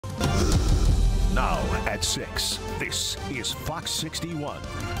Now at 6, this is Fox 61,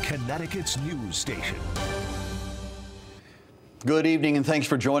 Connecticut's news station. Good evening and thanks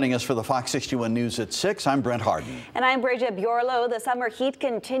for joining us for the Fox 61 News at 6. I'm Brent Harden. And I'm Bridget Bjorlo. The summer heat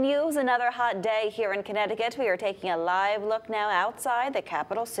continues. Another hot day here in Connecticut. We are taking a live look now outside the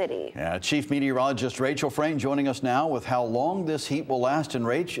capital city. Yeah, Chief Meteorologist Rachel Frayne joining us now with how long this heat will last. And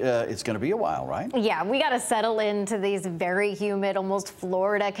Rach, it's going to be a while, right? Yeah, we got to settle into these very humid, almost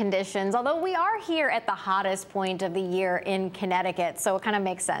Florida conditions. Although we are here at the hottest point of the year in Connecticut, so it kind of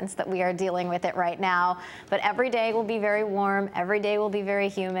makes sense that we are dealing with it right now. But every day will be very warm. Every day will be very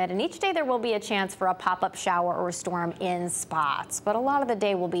humid, and each day there will be a chance for a pop-up shower or a storm in spots, but a lot of the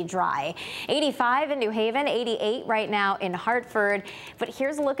day will be dry. 85 in New Haven, 88 right now in Hartford. But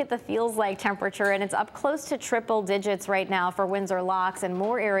here's a look at the feels like temperature, and it's up close to triple digits right now for Windsor Locks and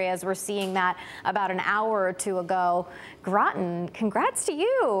more areas. We're seeing that about an hour or two ago. Groton, congrats to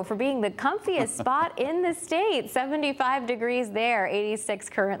you for being the comfiest spot in the state. 75 degrees there, 86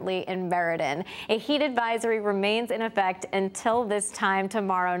 currently in Meriden. A heat advisory remains in effect until this time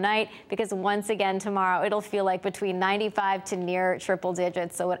tomorrow night, because once again tomorrow it'll feel like between 95 to near triple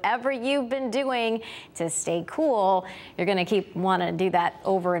digits. So whatever you've been doing to stay cool, you're going to keep wanting to do that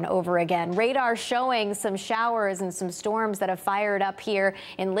over and over again. Radar showing some showers and some storms that have fired up here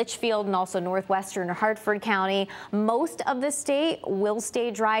in Litchfield and also northwestern Hartford County. Most of the state will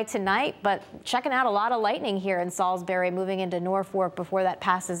stay dry tonight, but checking out a lot of lightning here in Salisbury, moving into Norfolk before that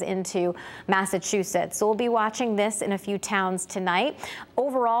passes into Massachusetts. So we'll be watching this in a few towns tonight.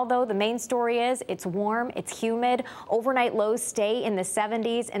 Overall, though, the main story is it's warm, it's humid. Overnight lows stay in the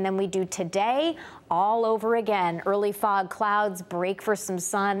 70s, and then we do today all over again. Early fog clouds break for some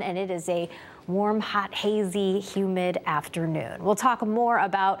sun, and it is a warm, hot, hazy, humid afternoon. We'll talk more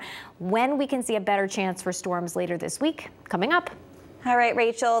about when we can see a better chance for storms later this week coming up. All right,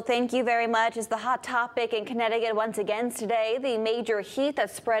 Rachel, thank you very much. It's the hot topic in Connecticut once again today, the major heat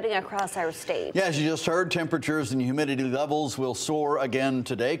that's spreading across our state. Yeah, as you just heard, temperatures and humidity levels will soar again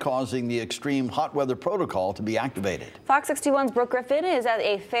today, causing the extreme hot weather protocol to be activated. Fox 61's Brooke Griffin is at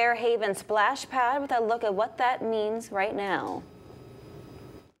a Fairhaven splash pad with a look at what that means right now.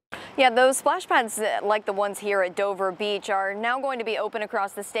 Yeah, those splash pads like the ones here at Dover Beach are now going to be open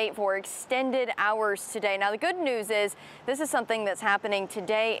across the state for extended hours today. Now, the good news is this is something that's happening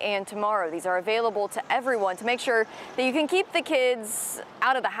today and tomorrow. These are available to everyone to make sure that you can keep the kids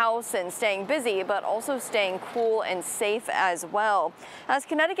out of the house and staying busy, but also staying cool and safe as well. As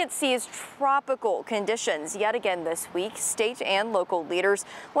Connecticut sees tropical conditions yet again this week, state and local leaders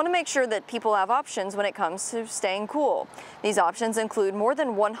want to make sure that people have options when it comes to staying cool. These options include more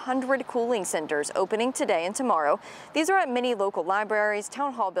than 100 cooling centers opening today and tomorrow. These are at many local libraries,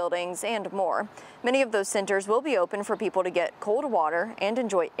 town hall buildings, and more. Many of those centers will be open for people to get cold water and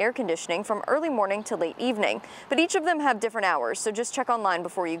enjoy air conditioning from early morning to late evening. But each of them have different hours, so just check online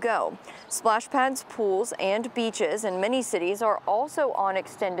before you go. Splash pads, pools, and beaches in many cities are also on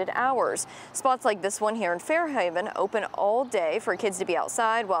extended hours. Spots like this one here in Fairhaven open all day for kids to be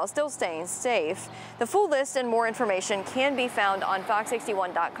outside while still staying safe. The full list and more information can be found on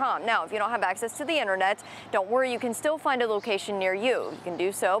fox61.com. Now, if you don't have access to the internet, don't worry, you can still find a location near you. You can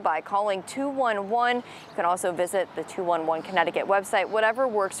do so by calling 211. You can also visit the 211 Connecticut website, whatever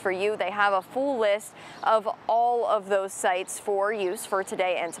works for you. They have a full list of all of those sites for use for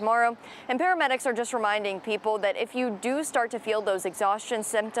today and tomorrow. And paramedics are just reminding people that if you do start to feel those exhaustion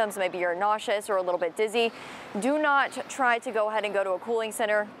symptoms, maybe you're nauseous or a little bit dizzy, do not try to go ahead and go to a cooling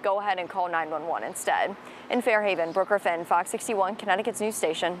center. Go ahead and call 911 instead. In Fairhaven, Brooke Griffin, Fox 61, Connecticut's news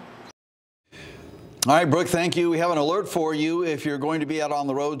station. All right, Brooke, thank you. We have an alert for you. If you're going to be out on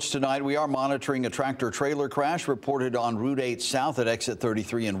the roads tonight, we are monitoring a tractor-trailer crash reported on Route 8 south at exit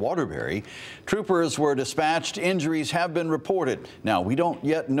 33 in Waterbury. Troopers were dispatched. Injuries have been reported. Now, we don't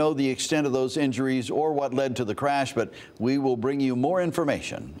yet know the extent of those injuries or what led to the crash, but we will bring you more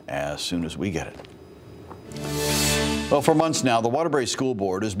information as soon as we get it. Well, for months now, the Waterbury School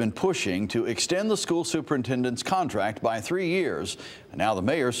Board has been pushing to extend the school superintendent's contract by 3 years. And now the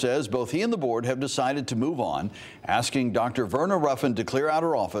mayor says both he and the board have decided to move on, asking Dr. Verna Ruffin to clear out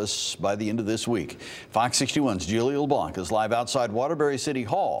her office by the end of this week. Fox 61's Julia LeBlanc is live outside Waterbury City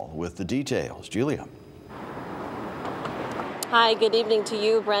Hall with the details. Julia. Hi, good evening to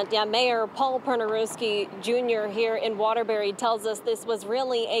you, Brent. Yeah, Mayor Paul Pernerowski Jr. here in Waterbury tells us this was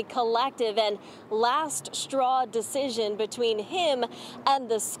really a collective and last straw decision between him and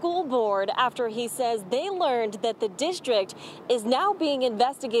the school board after he says they learned that the district is now being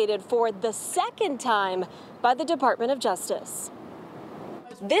investigated for the second time by the Department of Justice.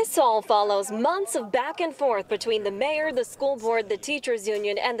 This all follows months of back and forth between the mayor, the school board, the teachers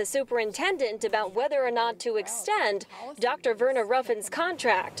union, and the superintendent about whether or not to extend Dr. Verna Ruffin's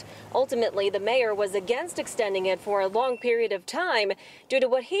contract. Ultimately, the mayor was against extending it for a long period of time due to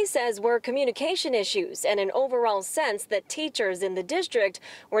what he says were communication issues and an overall sense that teachers in the district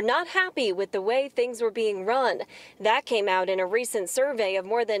were not happy with the way things were being run. That came out in a recent survey of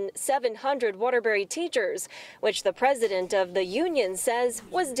more than 700 Waterbury teachers, which the president of the union says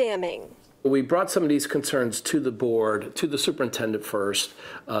was damning. We brought some of these concerns to the board, to the superintendent first,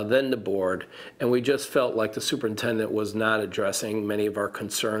 then the board, and we just felt like the superintendent was not addressing many of our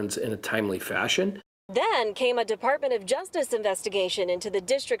concerns in a timely fashion. Then came a Department of Justice investigation into the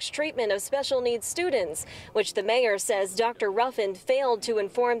district's treatment of special needs students, which the mayor says Dr. Ruffin failed to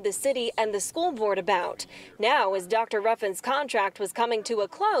inform the city and the school board about. Now, as Dr. Ruffin's contract was coming to a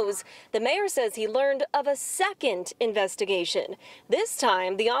close, the mayor says he learned of a second investigation. This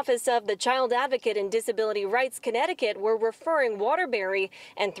time, the Office of the Child Advocate in Disability Rights Connecticut were referring Waterbury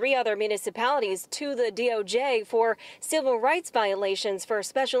and 3 other municipalities to the DOJ for civil rights violations for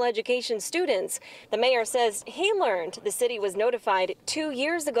special education students. The mayor says he learned the city was notified 2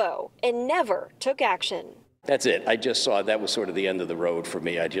 years ago and never took action. That's it. I just saw that was sort of the end of the road for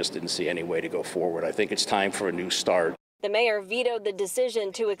me. I just didn't see any way to go forward. I think it's time for a new start. The mayor vetoed the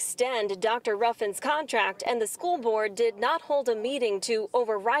decision to extend Dr. Ruffin's contract, and the school board did not hold a meeting to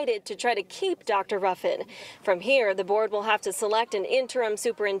override it to try to keep Dr. Ruffin. From here, the board will have to select an interim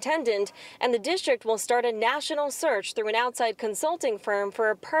superintendent, and the district will start a national search through an outside consulting firm for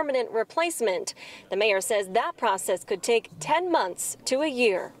a permanent replacement. The mayor says that process could take 10 months to a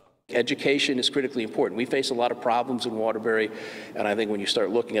year. Education is critically important. We face a lot of problems in Waterbury, and I think when you start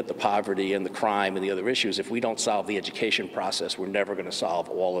looking at the poverty and the crime and the other issues, if we don't solve the education process, we're never going to solve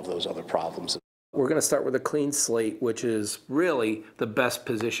all of those other problems. We're going to start with a clean slate, which is really the best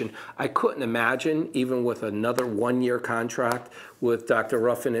position. I couldn't imagine, even with another 1-year contract with Dr.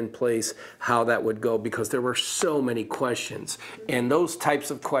 Ruffin in place, how that would go, because there were so many questions, and those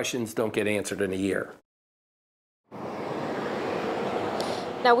types of questions don't get answered in a year.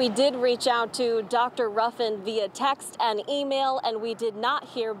 Now, we did reach out to Dr. Ruffin via text and email, and we did not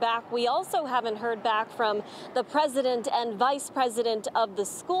hear back. We also haven't heard back from the president and vice president of the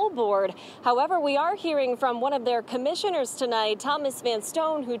school board. However, we are hearing from one of their commissioners tonight, Thomas Van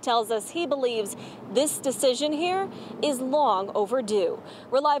Stone, who tells us he believes this decision here is long overdue.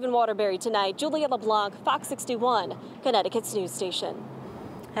 We're live in Waterbury tonight. Julia LeBlanc, Fox 61, Connecticut's news station.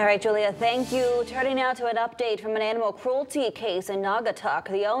 All right, Julia, thank you. Turning now to an update from an animal cruelty case in Naugatuck.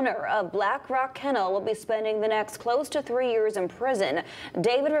 The owner of Black Rock Kennel will be spending the next close to 3 years in prison.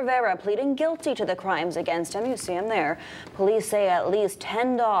 David Rivera pleading guilty to the crimes against him. You see him there. Police say at least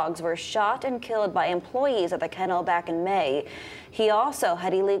 10 dogs were shot and killed by employees at the kennel back in May. He also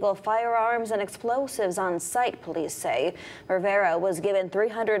had illegal firearms and explosives on site, police say. Rivera was given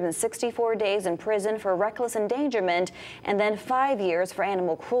 364 days in prison for reckless endangerment and then 5 years for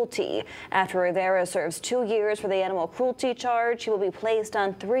animal cruelty. After Rivera serves 2 years for the animal cruelty charge, he will be placed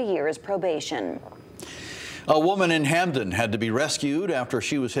on 3 years probation. A woman in Hamden had to be rescued after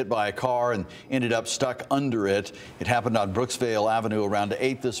she was hit by a car and ended up stuck under it. It happened on Brooksvale Avenue around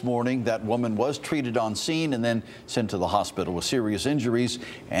 8 this morning. That woman was treated on scene and then sent to the hospital with serious injuries.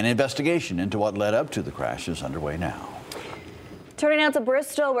 An investigation into what led up to the crash is underway now. Turning out to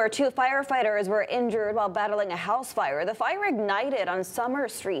Bristol, where 2 firefighters were injured while battling a house fire. The fire ignited on Summer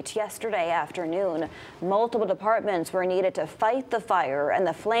Street yesterday afternoon. Multiple departments were needed to fight the fire, and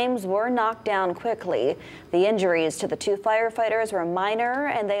the flames were knocked down quickly. The injuries to the 2 firefighters were minor,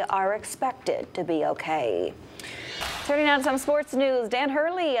 and they are expected to be okay. Turning now to some sports news. Dan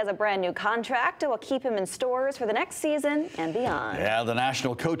Hurley has a brand new contract that will keep him in stores for the next season and beyond. Yeah, the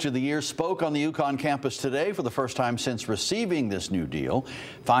National Coach of the Year spoke on the UConn campus today for the first time since receiving this new deal.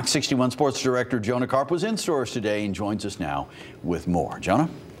 Fox 61 Sports Director Jonah Karp was in stores today and joins us now with more. Jonah?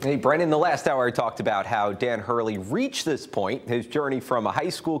 Hey, Brennan, the last hour I talked about how Dan Hurley reached this point, his journey from a high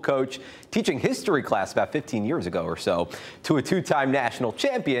school coach teaching history class about 15 years ago or so to a 2-time national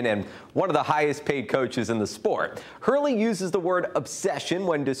champion and one of the highest paid coaches in the sport. Hurley uses the word obsession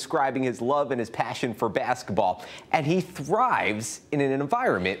when describing his love and his passion for basketball, and he thrives in an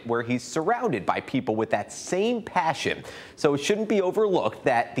environment where he's surrounded by people with that same passion. So it shouldn't be overlooked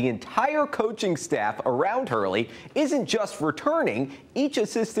that the entire coaching staff around Hurley isn't just returning. Each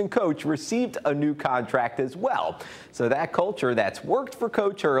assistant coach received a new contract as well. So that culture that's worked for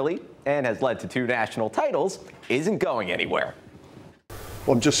Coach Hurley and has led to 2 national titles isn't going anywhere.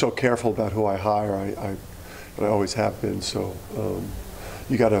 Well, I'm just so careful about who I hire. I always have been. So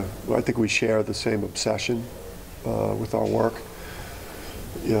I think we share the same obsession with our work.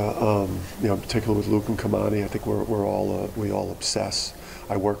 Yeah, particularly with Luke and Kamani, I think we all obsess.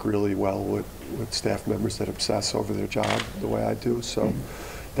 I work really well with staff members that obsess over their job the way I do, so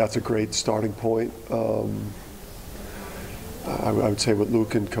that's a great starting point. I would say with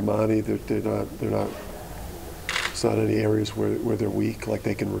Luke and Kamani, they're not. It's not any areas where they're weak. Like,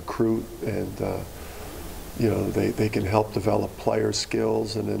 they can recruit, and they can help develop player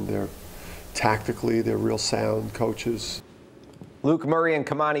skills, and then they're real sound coaches. Luke Murray and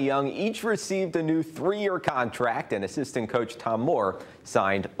Kamani Young each received a new 3-year contract, and assistant coach Tom Moore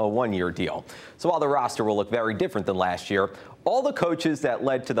signed a 1-year deal. So while the roster will look very different than last year, all the coaches that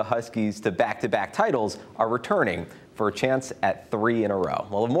led to the Huskies to back-to-back titles are returning for a chance at 3 in a row.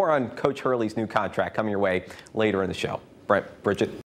 We'll have more on Coach Hurley's new contract coming your way later in the show. Brent, Bridget.